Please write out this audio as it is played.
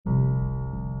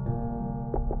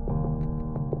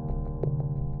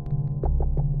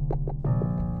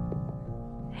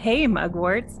Hey,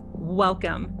 mugworts.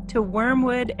 Welcome to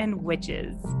Wormwood and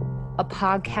Witches, a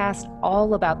podcast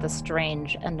all about the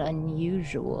strange and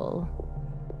unusual.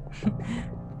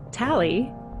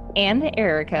 Tally and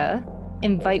Erica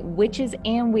invite witches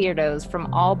and weirdos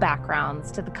from all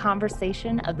backgrounds to the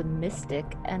conversation of the mystic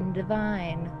and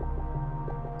divine.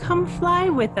 Come fly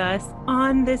with us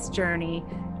on this journey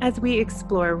as we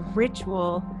explore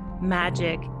ritual,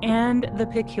 magic, and the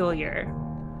peculiar.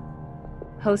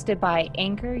 Hosted by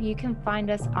Anchor, you can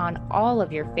find us on all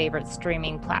of your favorite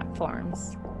streaming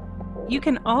platforms. You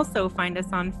can also find us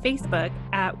on Facebook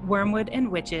at Wormwood and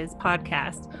Witches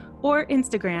Podcast or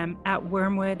Instagram at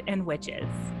Wormwood and Witches.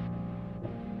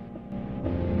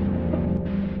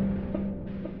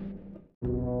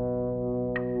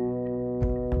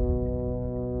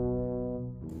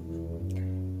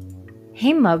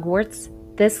 Hey mugworts,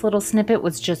 this little snippet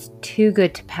was just too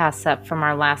good to pass up from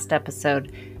our last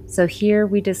episode. So here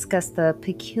we discuss the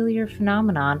peculiar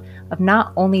phenomenon of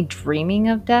not only dreaming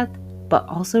of death, but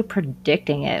also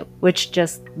predicting it, which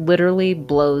just literally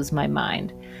blows my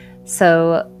mind.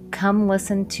 So come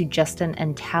listen to Justin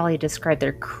and Tally describe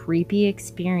their creepy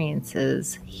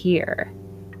experiences here.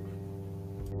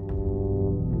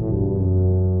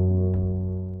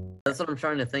 That's what I'm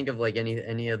trying to think of, like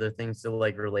any other things to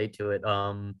like relate to it.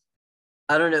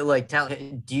 I don't know, like,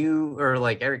 do you, or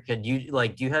like Erica, do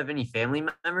you have any family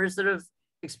members that have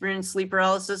experienced sleep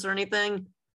paralysis or anything?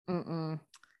 I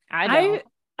don't.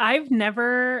 I've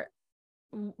never.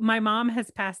 My mom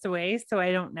has passed away, so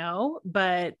I don't know.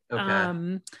 But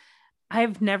Okay.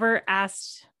 I've never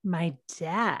asked my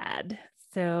dad,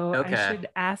 so Okay. I should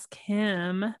ask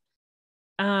him.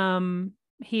 I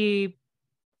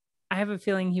have a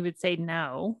feeling he would say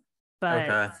no, but.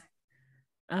 Okay.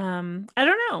 I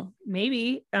don't know,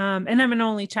 maybe. And I'm an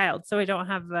only child, so I don't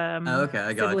have Okay,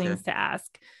 I got siblings you. to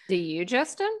ask. Do you,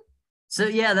 Justin? So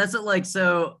yeah, that's it. Like,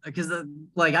 so because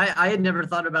like I had never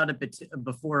thought about it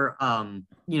before.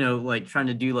 Like trying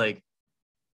to do like,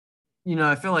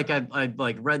 I feel like I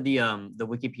like read the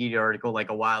Wikipedia article like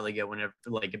a while ago whenever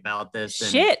like about this.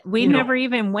 Shit, and, we never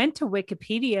even went to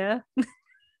Wikipedia.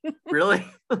 Really?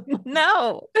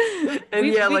 No. And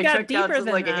we like got checked out deeper just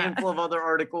than like a that. handful of other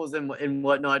articles and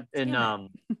whatnot. And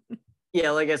yeah,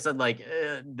 like I said, like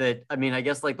that. I mean, I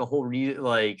guess like the whole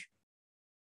like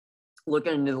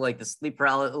looking into like the sleep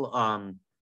paralysis.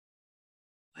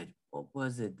 What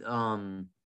was it?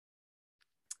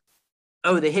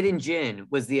 Oh, The Hidden Djinn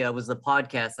was the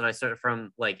podcast that I started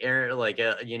from, like Aaron, like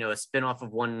a spinoff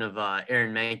of one of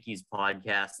Aaron Mankey's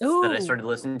podcasts that I started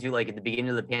listening to like at the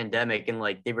beginning of the pandemic, and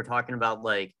like they were talking about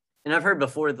like, and I've heard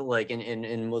before that like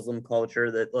in Muslim culture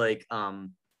that like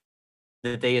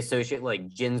that they associate like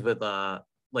jinns with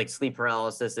like sleep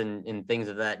paralysis and things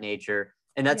of that nature,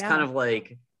 and that's kind of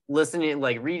like listening,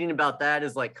 like reading about that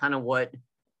is like kind of what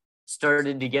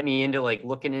started to get me into like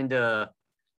looking into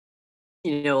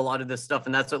a lot of this stuff.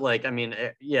 And that's what, like, I mean,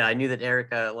 yeah, I knew that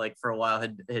Erica like for a while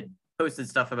had posted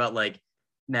stuff about like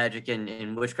magic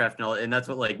and witchcraft and all, and that's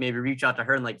what like maybe reach out to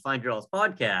her and like find your all's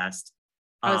podcast.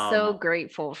 I was so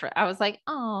grateful I was like,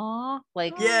 oh,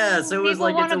 like, yeah, so it was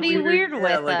like, want to be weird with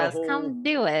like us, come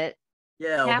do it.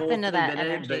 Yeah, tap into that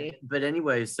energy. But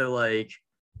anyway, so like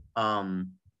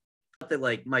that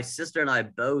like my sister and I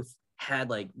both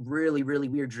had like really really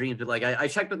weird dreams, but like I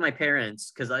checked with my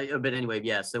parents because but anyway,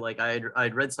 yeah, so like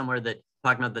I'd read somewhere that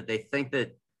talking about that they think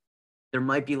that there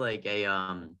might be like a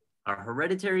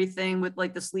hereditary thing with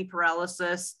like the sleep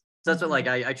paralysis. So that's what like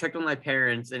I checked with my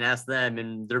parents and asked them,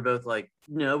 and they're both like,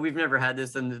 no, we've never had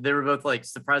this. And they were both like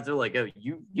surprised. They're like, oh,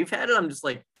 you've had it? I'm just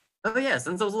like, oh yeah,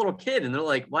 since I was a little kid. And they're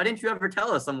like, why didn't you ever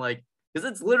tell us? I'm like, because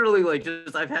it's literally like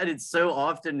just I've had it so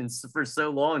often and for so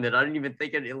long that I didn't even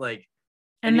think it like.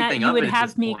 And that you would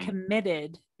have me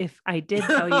committed if I did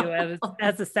tell you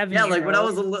as a 7-year-old. Yeah, like when I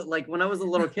was a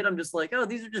little kid, I'm just like, oh,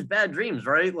 these are just bad dreams,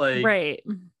 right? Like, right.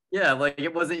 Yeah, like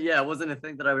it wasn't a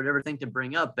thing that I would ever think to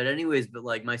bring up. But anyways, but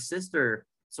like my sister,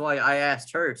 so I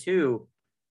asked her too,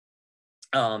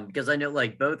 because I know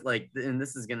like both like, and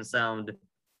this is gonna sound,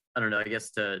 I don't know, I guess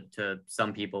to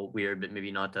some people weird, but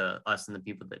maybe not to us and the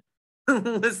people that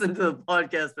listen to the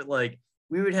podcast. But like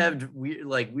we would have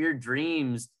weird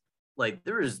dreams. Like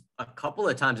there was a couple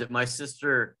of times that my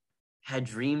sister had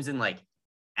dreams and like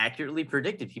accurately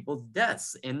predicted people's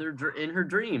deaths in her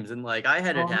dreams, and like I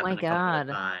had it happen a couple of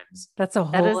times. That's a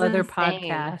whole other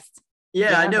podcast.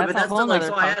 Yeah, I know, but that's not like,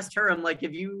 so I asked her, I'm like,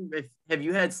 have you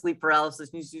had sleep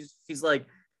paralysis? And she's like,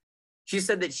 she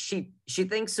said that she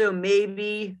thinks so,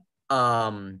 maybe,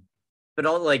 but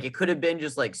all like it could have been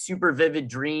just like super vivid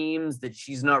dreams that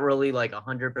she's not really like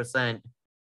 100%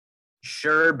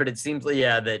 sure, but it seems like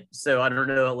that. So I don't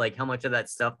know like how much of that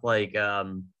stuff like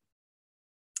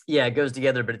it goes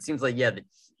together, but it seems like that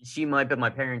she might, but my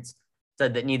parents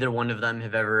said that neither one of them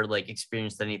have ever like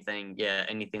experienced anything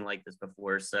like this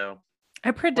before. So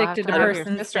I predicted a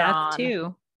person's death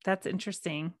too. That's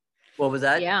interesting. What was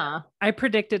that? Yeah. I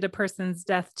predicted a person's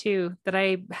death too that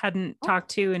I hadn't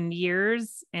talked to in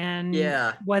years and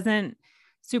wasn't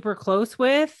super close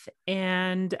with,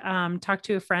 and talked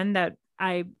to a friend that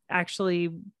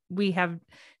we have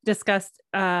discussed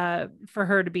for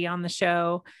her to be on the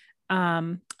show.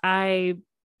 I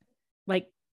like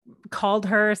called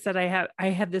her, said I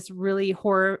had this really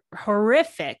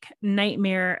horrific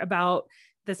nightmare about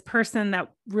this person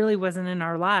that really wasn't in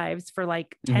our lives for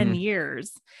like 10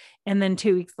 years. And then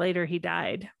 2 weeks later, he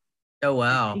died. Oh,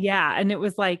 wow. Yeah. And it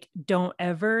was like, don't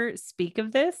ever speak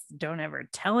of this. Don't ever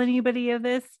tell anybody of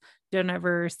this. Don't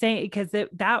ever say, because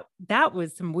that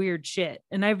was some weird shit.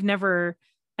 And I've never,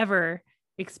 ever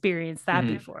experienced that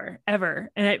before,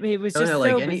 ever. And it was just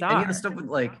so bizarre. Any of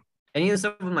the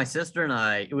stuff with my sister and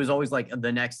I, it was always like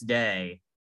the next day.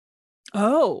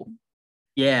 Oh.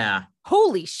 Yeah.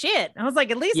 Holy shit. I was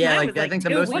like, at least I think the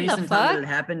most recent time that it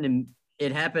happened, and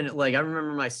it happened, like I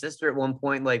remember my sister at one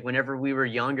point, like whenever we were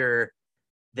younger,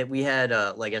 that we had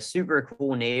like a super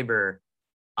cool neighbor,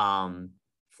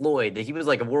 Floyd, that he was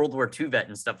like a World War II vet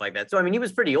and stuff like that. So I mean, he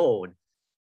was pretty old.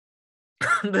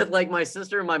 But like my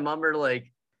sister and my mom are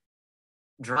like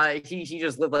he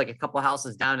just lived like a couple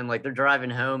houses down, and like they're driving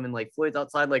home, and like Floyd's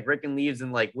outside like raking leaves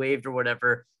and like waved or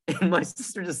whatever. And my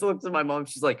sister just looks at my mom,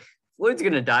 she's like, Floyd's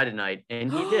gonna die tonight,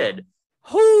 and he did.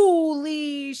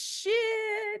 Holy shit.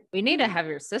 We need to have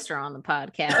your sister on the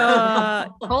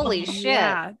podcast. Holy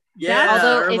shit. Yeah.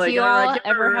 Although if you all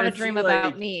ever have a dream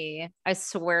about me, I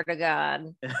swear to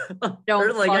God,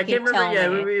 don't like I can't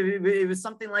remember. It was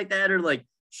something like that, or like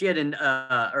she had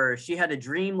a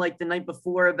dream like the night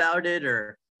before about it,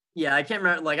 or I can't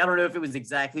remember. Like I don't know if it was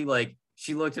exactly like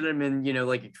she looked at him and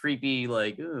like a creepy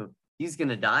like, ooh, he's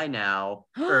gonna die now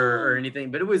or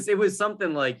anything, but it was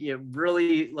something like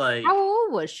really like. How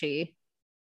old was she?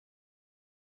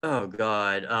 Oh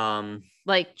God.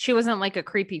 Like she wasn't like a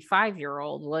creepy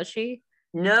 5-year-old, was she?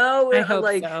 No, I hope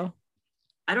so.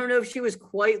 I don't know if she was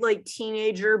quite like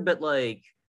teenager, but like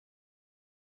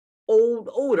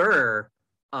older.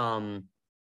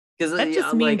 Because that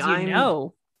just means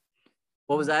know.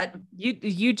 What was that?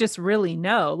 You just really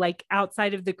know, like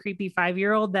outside of the creepy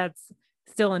 5-year-old that's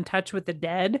still in touch with the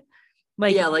dead.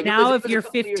 Like now, if you're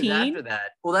 15 after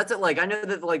that, well, that's it. Like I know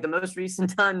that like the most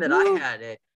recent time that I had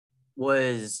it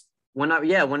was when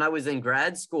I was in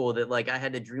grad school, that like I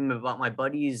had a dream about my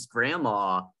buddy's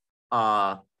grandma,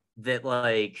 that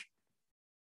like,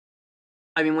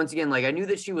 I mean, once again, like I knew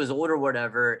that she was old or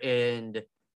whatever, and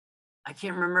I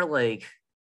can't remember like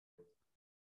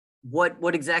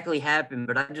what exactly happened,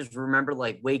 but I just remember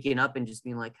like waking up and just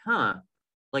being like,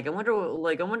 like, I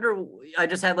wonder, I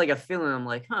just had like a feeling. I'm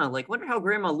like, like, wonder how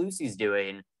Grandma Lucy's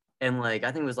doing. And like,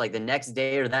 I think it was like the next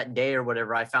day or that day or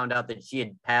whatever, I found out that she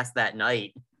had passed that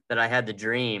night that I had the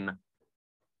dream.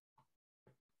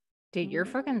 Dude, you're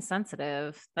fucking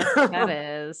sensitive. That's what that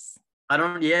is. I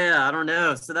don't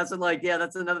know. So that's like,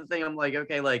 that's another thing. I'm like,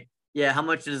 okay, like, how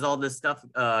much does all this stuff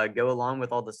go along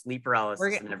with all the sleep paralysis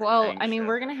and everything? Well, I mean,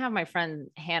 we're going to have my friend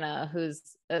Hannah, who's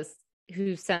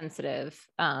sensitive.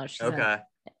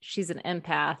 She's an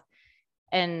empath.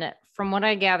 And from what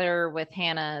I gather with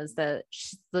Hannah is that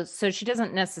she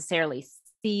doesn't necessarily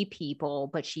see people,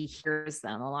 but she hears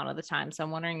them a lot of the time. So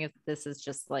I'm wondering if this is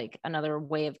just like another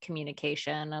way of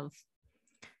communication of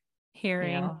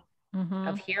hearing,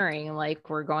 of hearing, like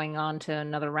we're going on to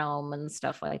another realm and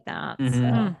stuff like that. Mm-hmm.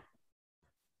 So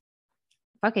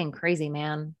fucking crazy,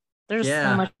 man. There's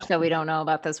so much that we don't know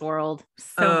about this world.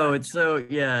 It's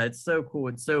so cool.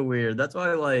 It's so weird. That's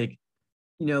why like,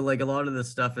 like a lot of this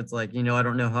stuff, it's like, I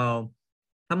don't know how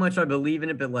much I believe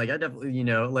in it, but like, I definitely,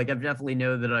 I definitely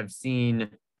know that I've seen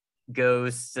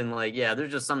ghosts and like,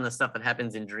 there's just some of the stuff that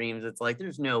happens in dreams. It's like,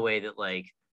 there's no way that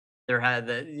like there had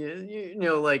that,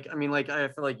 like, I mean, like, I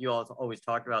feel like you all always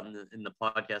talk about in the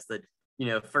podcast that,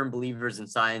 firm believers in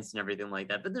science and everything like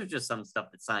that, but there's just some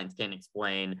stuff that science can't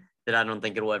explain that I don't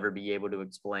think it'll ever be able to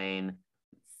explain.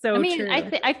 So I mean, true.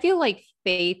 I feel like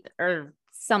faith or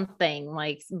something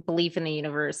like belief in the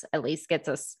universe at least gets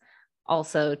us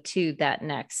also to that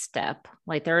next step.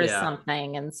 Like there is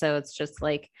something. And so it's just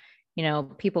like,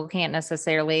 people can't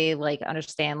necessarily like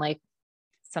understand, like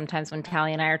sometimes when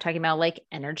Tally and I are talking about like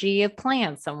energy of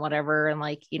plants and whatever, and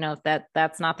like, if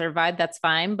that's not their vibe, that's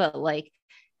fine. But like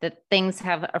that things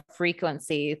have a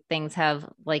frequency, things have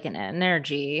like an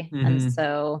energy. And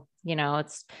so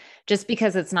It's just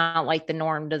because it's not like the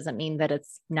norm doesn't mean that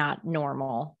it's not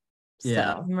normal.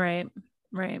 Yeah. So,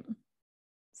 right.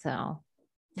 So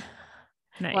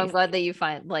nice. Well, I'm glad that you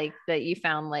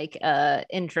found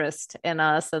interest in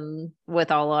us and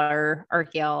with all our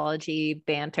archaeology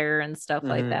banter and stuff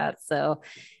like that. So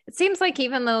it seems like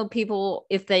even though people,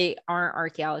 if they aren't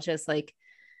archaeologists, like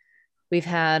we've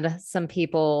had some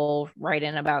people write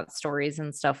in about stories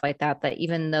and stuff like that, that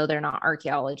even though they're not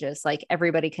archaeologists, like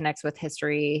everybody connects with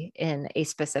history in a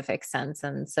specific sense.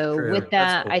 And so with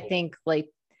that, cool. I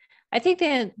think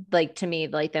that, like, to me,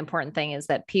 like the important thing is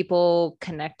that people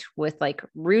connect with like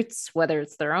roots, whether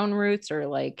it's their own roots or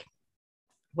like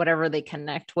whatever they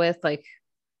connect with, like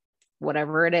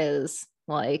whatever it is,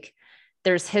 like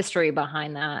there's history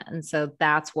behind that. And so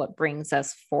that's what brings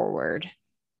us forward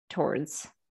towards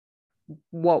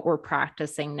what we're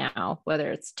practicing now,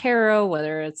 whether it's tarot,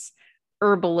 whether it's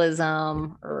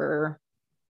herbalism, or,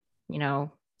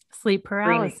 sleep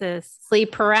paralysis.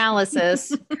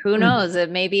 Who knows? It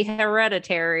may be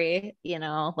hereditary,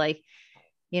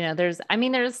 there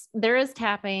is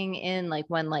tapping in, like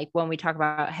when we talk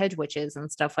about hedge witches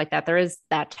and stuff like that, there is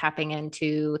that tapping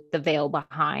into the veil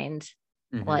behind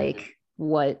like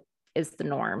what is the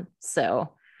norm.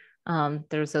 So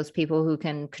there's those people who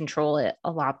can control it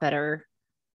a lot better.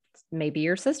 Maybe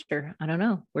your sister, I don't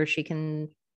know, where she can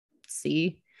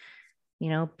see,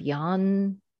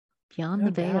 beyond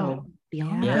the veil.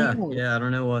 Beyond the veil. I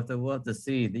don't know. We'll have to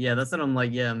see. Yeah, that's what I'm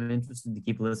like. Yeah, I'm interested to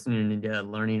keep listening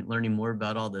and learning more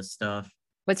about all this stuff.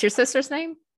 What's your sister's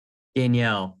name?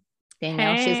 Danielle.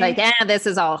 Hey. She's like, this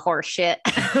is all horse shit.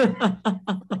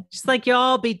 She's like,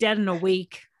 y'all be dead in a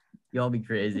week. Y'all be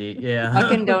crazy. Yeah.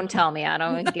 Fucking don't tell me. I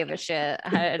don't give a shit.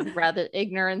 I'd rather,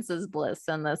 ignorance is bliss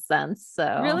in this sense.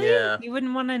 So really, you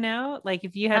wouldn't want to know? Like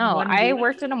if you had I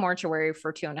worked in a mortuary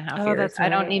for 2.5 years. That's right. I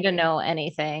don't need to know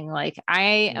anything. Like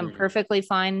I am perfectly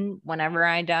fine whenever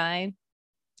I die.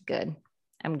 Good.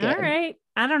 I'm good. All right.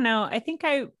 I don't know. I think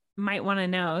I might want to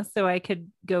know so I could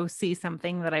go see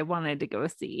something that I wanted to go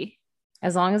see.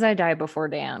 As long as I die before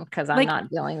Dan, because I'm not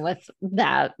dealing with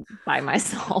that by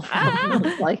myself.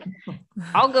 Like,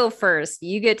 I'll go first.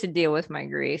 You get to deal with my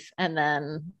grief, and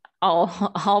then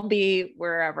I'll be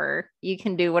wherever. You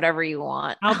can do whatever you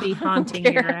want. I'll be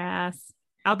haunting your ass.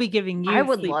 I'll be giving you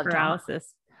sleep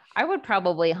paralysis. I would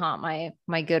probably haunt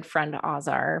my good friend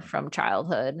Azar from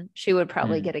childhood. She would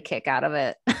probably get a kick out of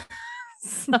it.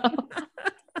 So.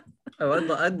 Oh,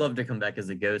 I'd love to come back as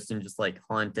a ghost and just like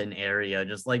haunt an area,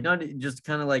 just like not just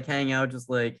kind of like hang out, just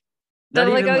like. They're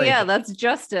like, oh yeah, that's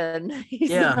Justin.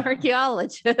 He's an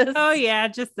archaeologist. Oh yeah,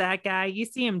 just that guy. You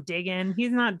see him digging.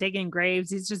 He's not digging graves.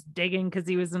 He's just digging because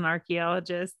he was an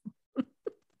archaeologist.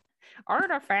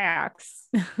 Artifacts.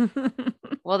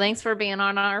 Well, thanks for being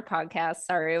on our podcast.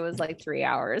 Sorry, it was like 3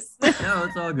 hours. No,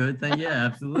 it's all good.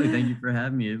 Absolutely. Thank you for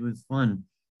having me. It was fun.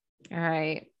 All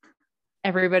right.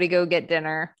 Everybody go get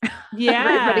dinner. Yeah.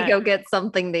 Everybody go get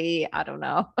something to eat. I don't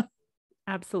know.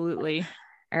 Absolutely.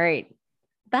 All right.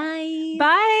 Bye.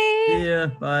 Bye. Yeah.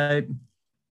 Bye.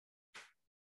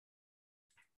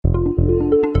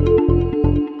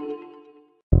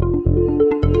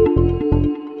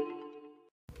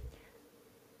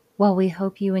 Well, we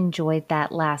hope you enjoyed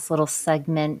that last little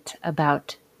segment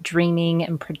about dreaming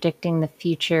and predicting the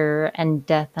future and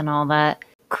death and all that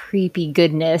creepy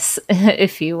goodness,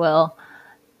 if you will.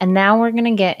 And now we're going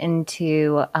to get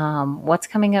into what's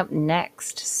coming up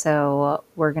next. So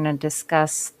we're going to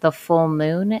discuss the full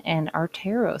moon and our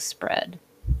tarot spread.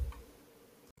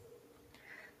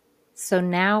 So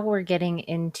now we're getting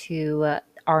into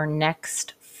our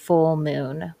next full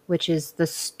moon, which is the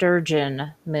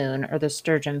Sturgeon moon, or the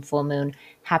Sturgeon full moon,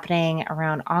 happening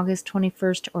around August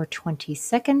 21st or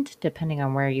 22nd, depending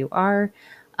on where you are.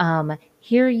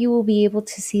 Here you will be able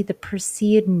to see the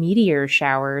Perseid meteor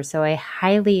shower. So I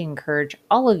highly encourage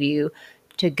all of you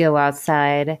to go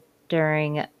outside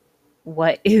during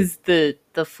what is the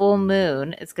full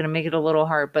moon. It's going to make it a little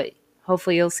hard, but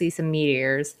hopefully you'll see some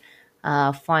meteors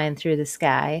flying through the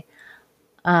sky.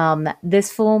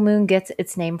 This full moon gets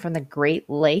its name from the Great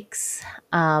Lakes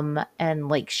and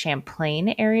Lake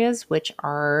Champlain areas, which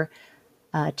are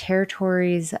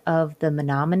territories of the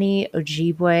Menominee,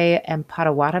 Ojibwe, and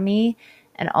Potawatomi,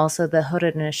 and also the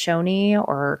Haudenosaunee,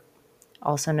 or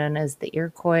also known as the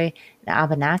Iroquois and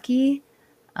Abenaki.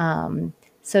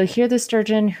 So here the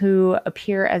sturgeon, who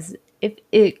appear as if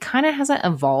it kind of hasn't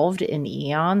evolved in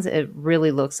eons, it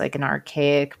really looks like an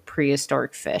archaic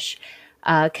prehistoric fish,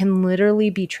 can literally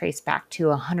be traced back to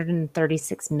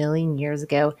 136 million years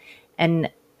ago,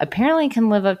 and apparently can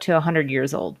live up to 100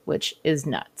 years old, which is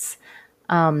nuts.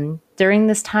 During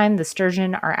this time, the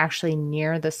sturgeon are actually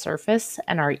near the surface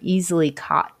and are easily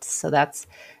caught. So that's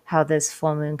how this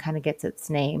full moon kind of gets its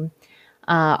name.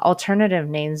 Alternative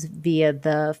names via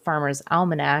the Farmer's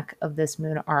Almanac of this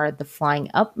moon are the flying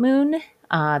up moon.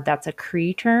 That's a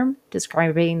Cree term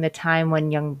describing the time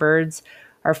when young birds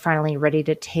are finally ready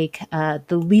to take the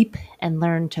leap and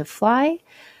learn to fly.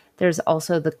 There's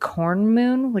also the corn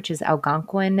moon, which is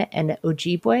Algonquin and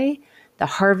Ojibwe, the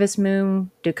harvest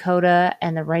moon, Dakota,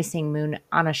 and the rising moon,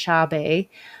 Anishinaabe,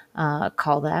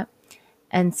 call that.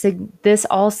 And this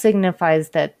all signifies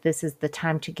that this is the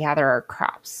time to gather our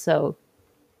crops. So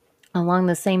along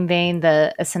the same vein,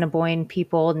 the Assiniboine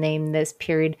people named this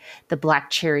period the Black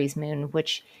Cherries moon,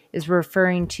 which is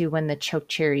referring to when the choke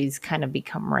cherries kind of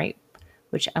become ripe,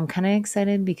 which I'm kind of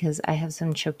excited because I have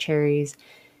some choke cherries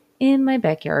in my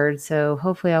backyard, so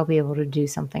hopefully I'll be able to do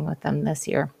something with them this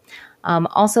year.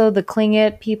 Also, the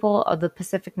Tlingit people of the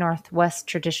Pacific Northwest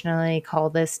traditionally call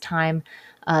this time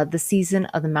the season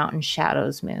of the Mountain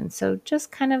Shadows moon. So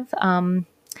just kind of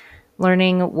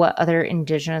learning what other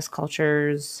indigenous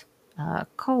cultures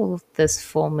call this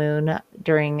full moon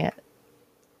during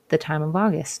the time of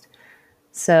August.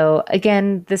 So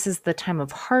again, this is the time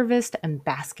of harvest and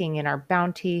basking in our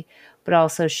bounty, but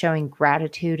also showing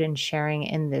gratitude and sharing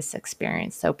in this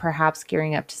experience. So perhaps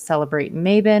gearing up to celebrate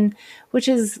Mabon, which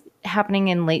is happening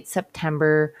in late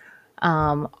September,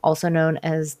 also known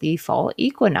as the fall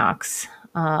equinox,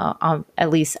 at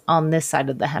least on this side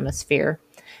of the hemisphere.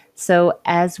 So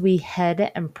as we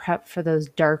head and prep for those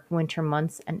dark winter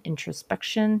months and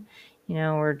introspection,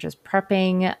 we're just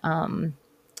prepping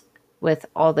with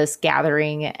all this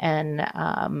gathering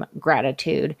and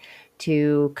gratitude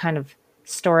to kind of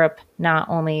store up not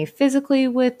only physically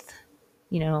with,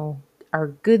 our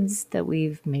goods that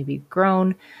we've maybe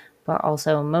grown, but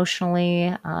also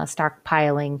emotionally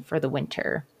stockpiling for the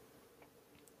winter.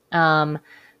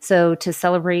 So to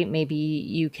celebrate, maybe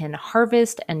you can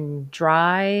harvest and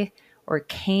dry or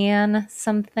can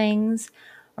some things,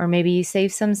 or maybe you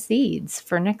save some seeds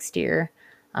for next year.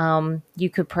 You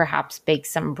could perhaps bake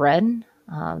some bread.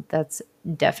 That's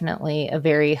definitely a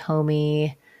very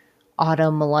homey,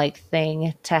 autumn-like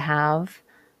thing to have.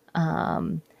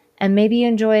 And maybe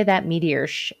enjoy that meteor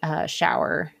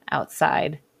shower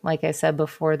outside. Like I said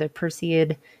before, the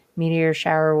Perseid meteor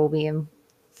shower will be in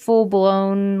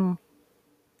full-blown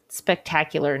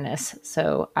spectacularness.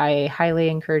 So I highly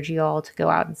encourage you all to go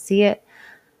out and see it.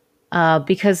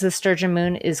 Because the sturgeon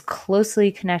moon is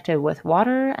closely connected with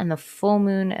water and the full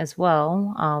moon as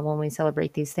well, when we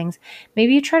celebrate these things,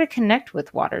 maybe you try to connect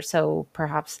with water. So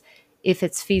perhaps if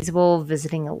it's feasible,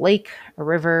 visiting a lake, a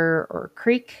river, or a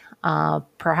creek,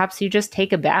 perhaps you just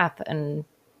take a bath and,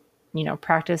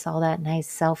 practice all that nice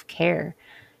self-care.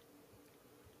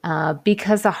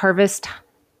 Because the harvest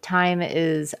time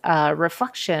is a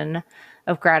reflection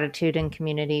of gratitude and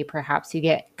community, perhaps you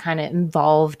get kind of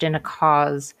involved in a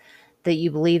cause that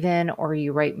you believe in, or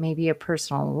you write maybe a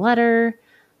personal letter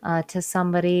to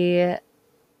somebody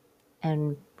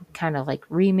and kind of like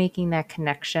remaking that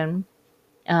connection.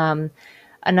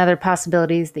 Another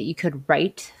possibility is that you could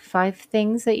write 5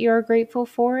 things that you are grateful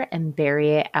for and bury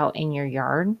it out in your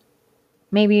yard.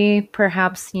 Maybe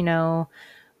perhaps,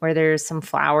 where there's some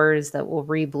flowers that will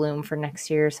rebloom for next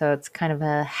year. So it's kind of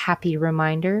a happy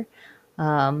reminder.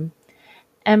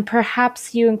 And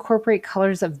perhaps you incorporate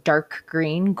colors of dark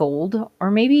green, gold, or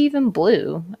maybe even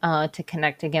blue to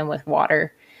connect again with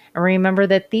water. And remember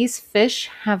that these fish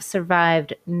have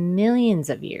survived millions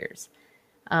of years.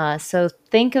 So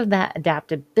think of that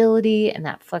adaptability and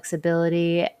that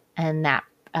flexibility and that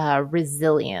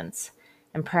resilience.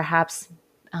 And perhaps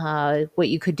what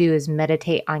you could do is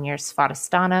meditate on your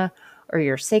Svadhisthana or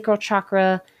your sacral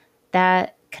chakra.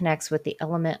 That connects with the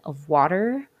element of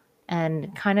water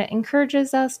and kind of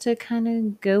encourages us to kind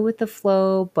of go with the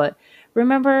flow. But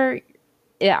remember,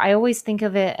 I always think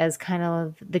of it as kind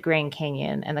of the Grand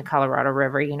Canyon and the Colorado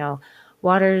River.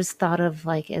 Water's thought of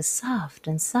like as soft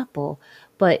and supple,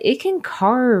 but it can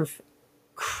carve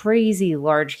crazy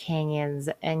large canyons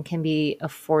and can be a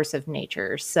force of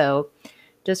nature. So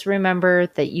just remember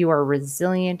that you are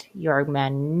resilient, you are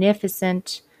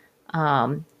magnificent,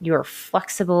 you are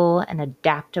flexible and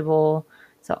adaptable.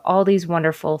 So all these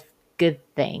wonderful good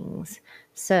things.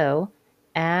 So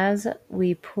as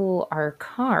we pull our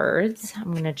cards,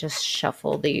 I'm going to just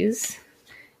shuffle these.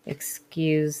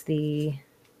 Excuse the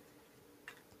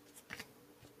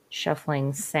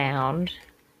shuffling sound.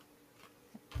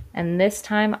 And this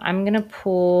time I'm going to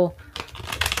pull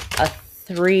a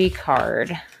 3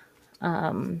 card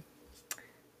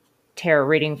tarot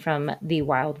reading from the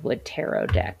Wildwood Tarot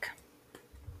deck.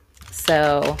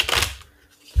 So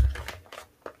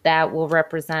that will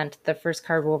represent, the first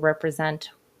card will represent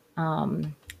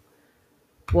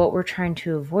what we're trying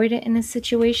to avoid in a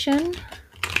situation.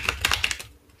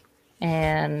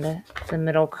 And the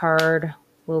middle card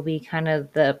will be kind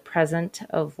of the present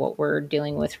of what we're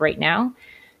dealing with right now.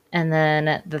 And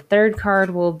then the third card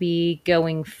will be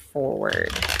going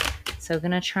forward. So I'm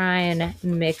going to try and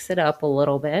mix it up a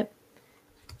little bit.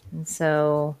 And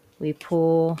so we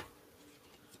pull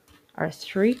our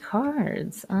 3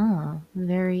 cards. Oh,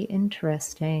 very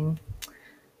interesting.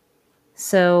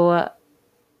 So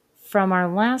from our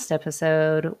last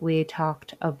episode, we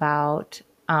talked about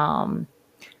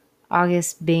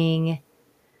August being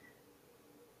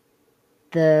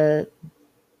the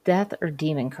death or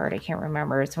demon card. I can't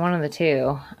remember. It's one of the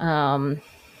two. I'm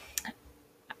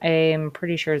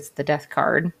pretty sure it's the death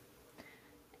card.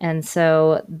 And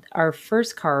so our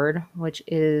first card, which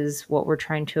is what we're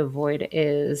trying to avoid,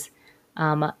 is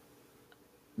the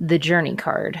journey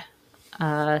card.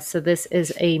 So this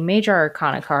is a major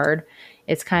arcana card.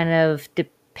 It's kind of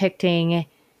depicting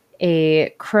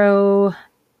a crow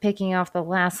picking off the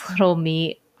last little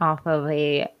meat off of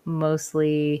a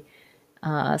mostly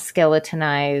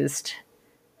skeletonized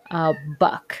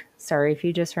buck. Sorry if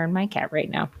you just heard my cat right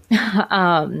now.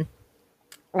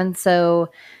 And so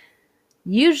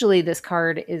usually this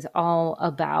card is all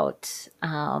about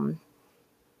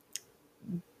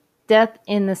death,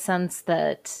 in the sense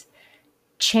that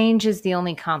change is the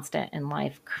only constant in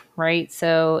life, right?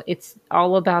 So it's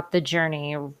all about the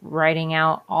journey, writing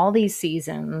out all these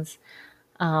seasons,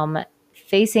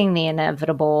 facing the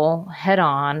inevitable head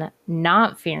on,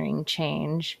 not fearing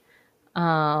change,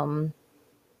 but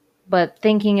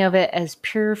thinking of it as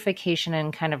purification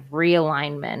and kind of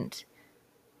realignment.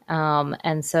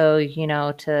 And so,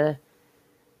 to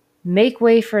make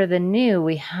way for the new,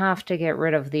 we have to get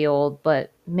rid of the old.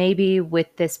 But maybe with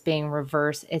this being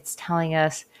reverse, it's telling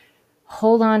us,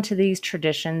 hold on to these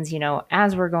traditions.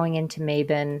 As we're going into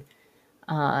Mabon,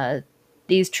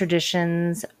 these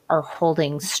traditions are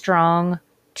holding strong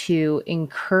to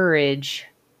encourage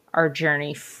our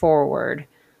journey forward.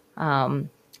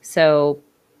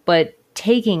 But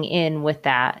taking in with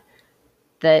that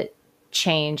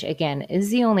change, again, is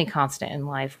the only constant in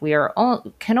life. We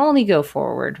can only go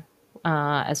forward.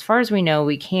 As far as we know,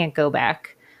 we can't go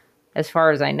back, as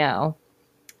far as I know.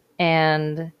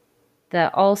 And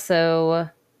that also,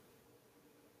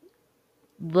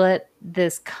 let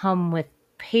this come with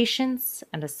patience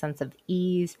and a sense of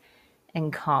ease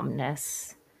and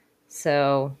calmness.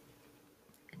 So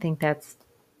I think that's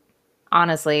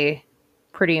honestly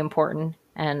pretty important,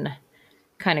 and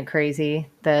kind of crazy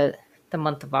that the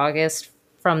month of August,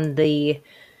 from the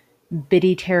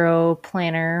Biddy Tarot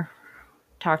Planner,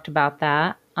 talked about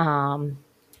that. I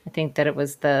think that it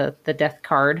was the death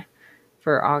card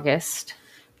for August.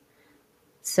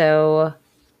 So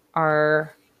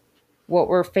what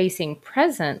we're facing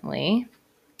presently,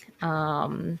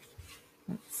 let's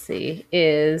see,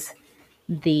 is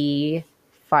the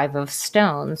 5 of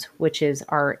Stones, which is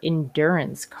our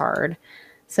endurance card.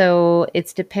 So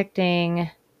it's depicting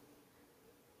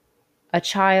a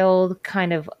child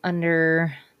kind of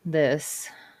under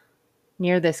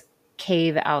near this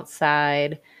cave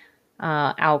outside,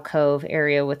 alcove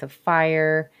area with a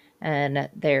fire, and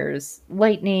there's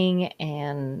lightning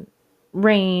and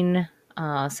rain.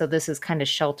 So this is kind of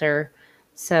shelter.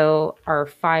 So our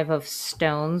 5 of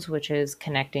Stones, which is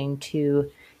connecting to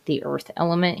the earth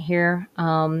element here,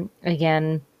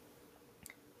 again,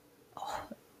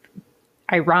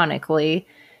 ironically,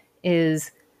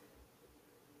 is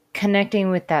connecting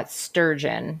with that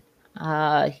sturgeon.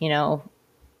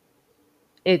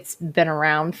 It's been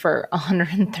around for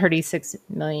 136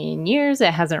 million years.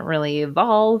 It hasn't really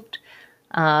evolved,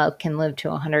 can live to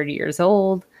 100 years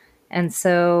old. And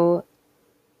so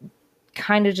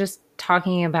kind of just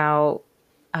talking about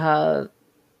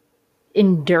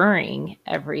enduring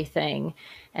everything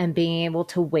and being able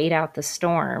to wait out the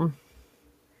storm.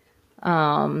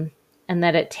 And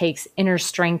that it takes inner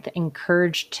strength and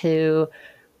courage to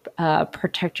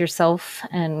protect yourself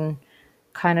and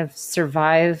kind of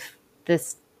survive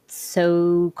this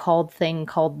so-called thing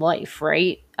called life,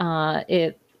 right?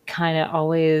 It kind of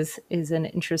always is an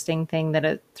interesting thing that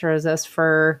it throws us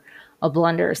for a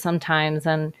blunder sometimes.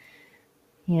 And,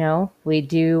 we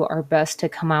do our best to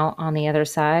come out on the other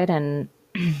side. And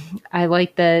I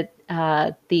like that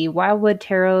the Wildwood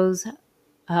Tarot's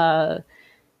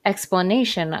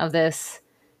explanation of this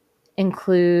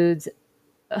includes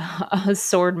a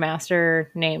sword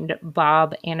master named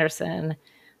Bob Anderson.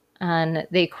 And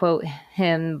they quote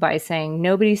him by saying,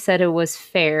 "Nobody said it was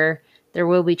fair. There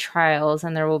will be trials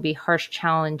and there will be harsh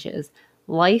challenges.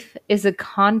 Life is a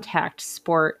contact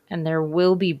sport and there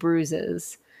will be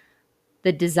bruises.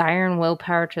 The desire and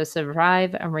willpower to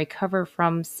survive and recover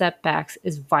from setbacks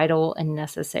is vital and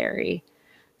necessary.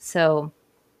 So,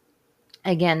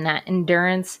 again, that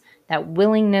endurance, that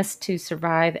willingness to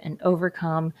survive and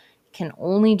overcome can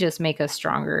only just make us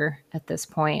stronger at this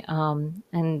point.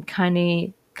 And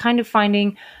kind of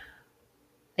finding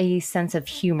a sense of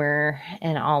humor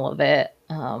in all of it,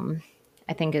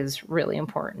 I think is really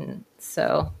important.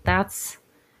 So that's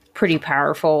pretty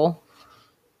powerful.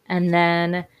 And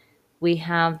then we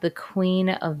have the Queen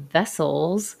of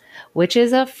Vessels, which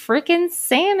is a freaking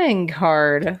salmon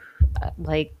card.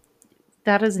 Like,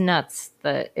 that is nuts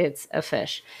that it's a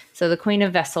fish. So the Queen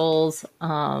of Vessels,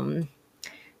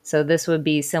 so this would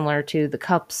be similar to the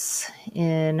cups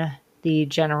in the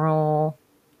general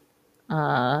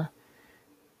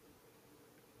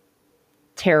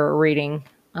tarot reading.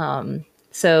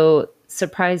 So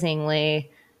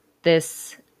surprisingly,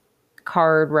 this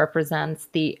card represents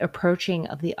the approaching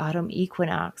of the autumn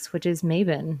equinox, which is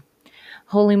Mabon.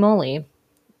 Holy moly.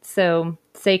 So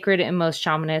sacred in most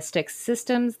shamanistic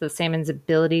systems, the salmon's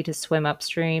ability to swim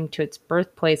upstream to its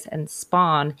birthplace and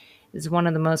spawn is one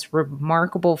of the most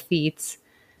remarkable feats.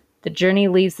 The journey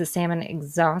leaves the salmon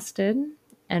exhausted,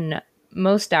 and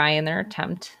most die in their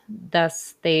attempt.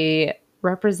 Thus, they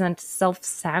represent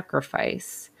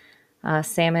self-sacrifice.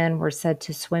 Salmon were said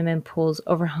to swim in pools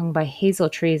overhung by hazel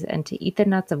trees and to eat the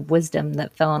nuts of wisdom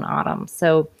that fell in autumn.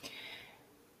 So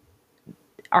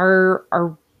our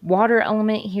water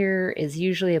element here is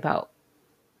usually about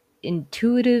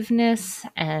intuitiveness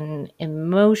and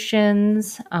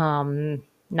emotions,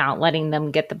 not letting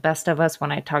them get the best of us.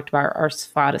 When I talked about our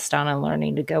Svadhisthana,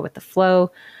 learning to go with the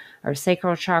flow, our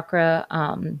sacral chakra.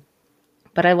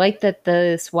 But I like that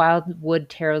this Wildwood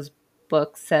Tarot's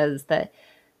book says that,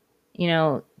 you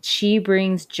know, she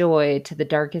brings joy to the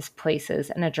darkest places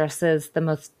and addresses the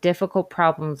most difficult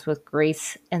problems with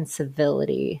grace and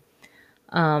civility.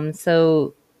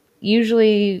 So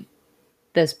usually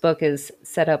this book is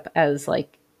set up as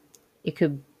like, it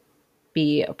could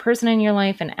be a person in your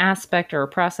life, an aspect or a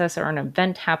process or an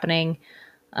event happening.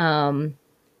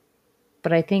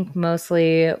 But I think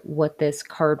mostly what this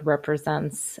card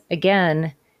represents,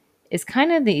 again, is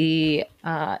kind of the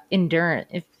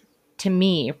endurance. To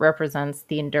me, represents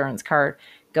the endurance card,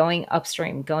 going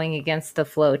upstream, going against the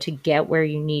flow to get where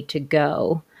you need to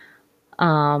go,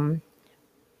 and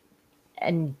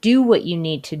do what you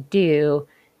need to do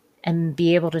and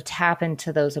be able to tap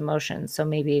into those emotions. So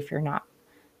maybe if you're not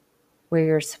where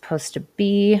you're supposed to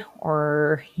be,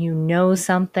 or you know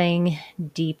something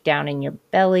deep down in your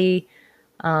belly,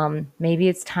 maybe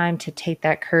it's time to take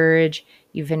that courage.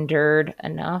 You've endured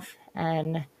enough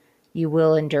and you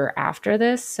will endure after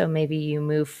this. So maybe you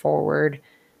move forward,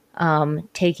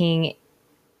 taking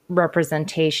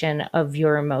representation of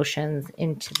your emotions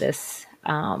into this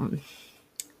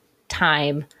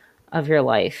time of your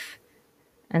life.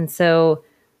 And so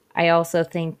I also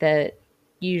think that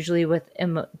usually with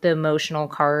the emotional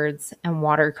cards and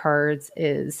water cards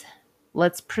is,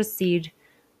 let's proceed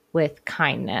with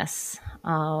kindness.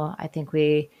 I think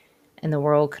we in the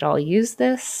world could all use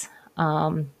this.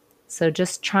 So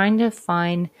just trying to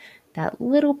find that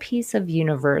little piece of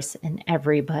universe in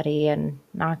everybody and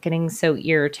not getting so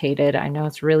irritated. I know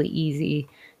it's really easy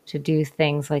to do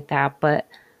things like that, but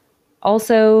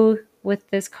also with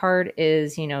this card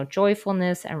is, you know,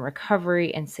 joyfulness and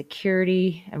recovery and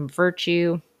security and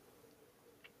virtue.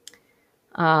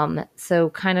 So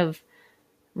kind of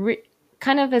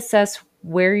assess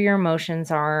where your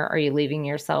emotions are. Are you leaving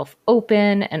yourself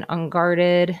open and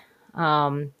unguarded?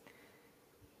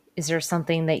 Is there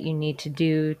something that you need to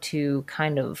do to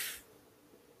kind of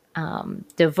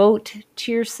devote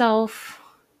to yourself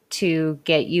to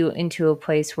get you into a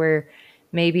place where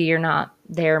maybe you're not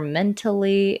there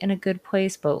mentally in a good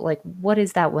place, but like, what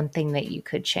is that one thing that you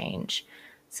could change?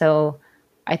 So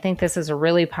I think this is a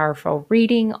really powerful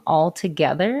reading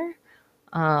altogether.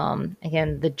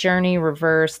 Again, the Journey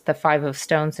reverse, the Five of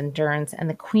Stones endurance, and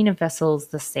the Queen of Vessels,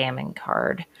 the salmon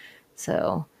card.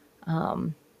 So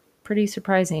pretty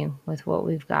surprising with what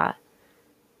we've got.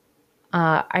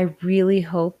 I really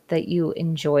hope that you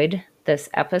enjoyed this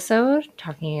episode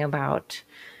talking about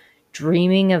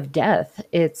dreaming of death.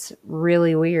 It's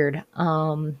really weird.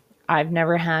 I've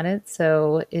never had it,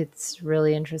 so it's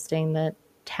really interesting that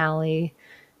Tally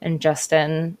and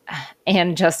Justin's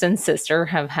sister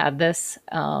have had this.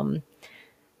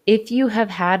 If you have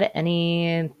had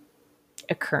any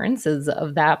occurrences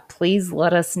of that, please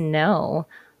let us know.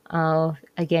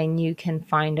 Again, you can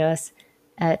find us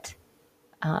at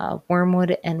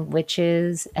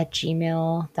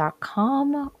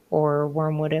wormwoodandwitches@gmail.com or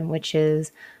Wormwood and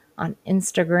Witches on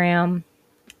Instagram,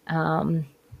 and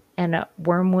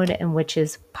Wormwood and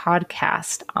Witches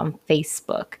podcast on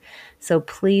Facebook. So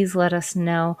please let us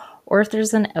know. Or if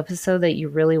there's an episode that you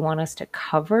really want us to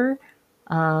cover,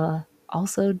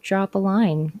 also drop a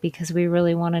line because we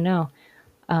really want to know.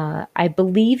 I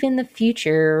believe in the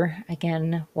future,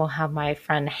 again, we'll have my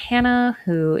friend Hannah,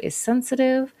 who is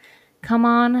sensitive, come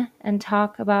on and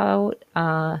talk about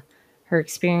her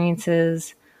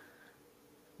experiences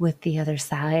with the other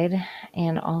side.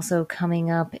 And also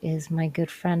coming up is my good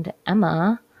friend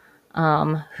Emma,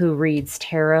 who reads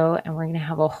tarot. And we're going to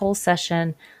have a whole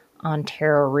session on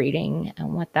tarot reading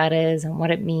and what that is and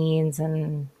what it means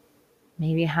and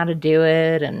maybe how to do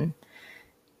it and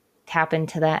tap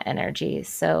into that energy.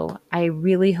 So I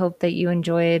really hope that you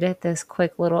enjoyed this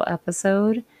quick little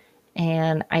episode,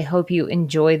 and I hope you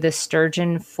enjoy the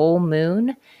sturgeon full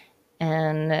moon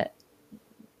and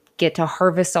get to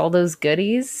harvest all those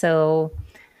goodies. So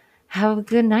have a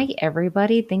good night,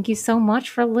 everybody. Thank you so much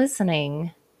for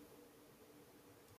listening.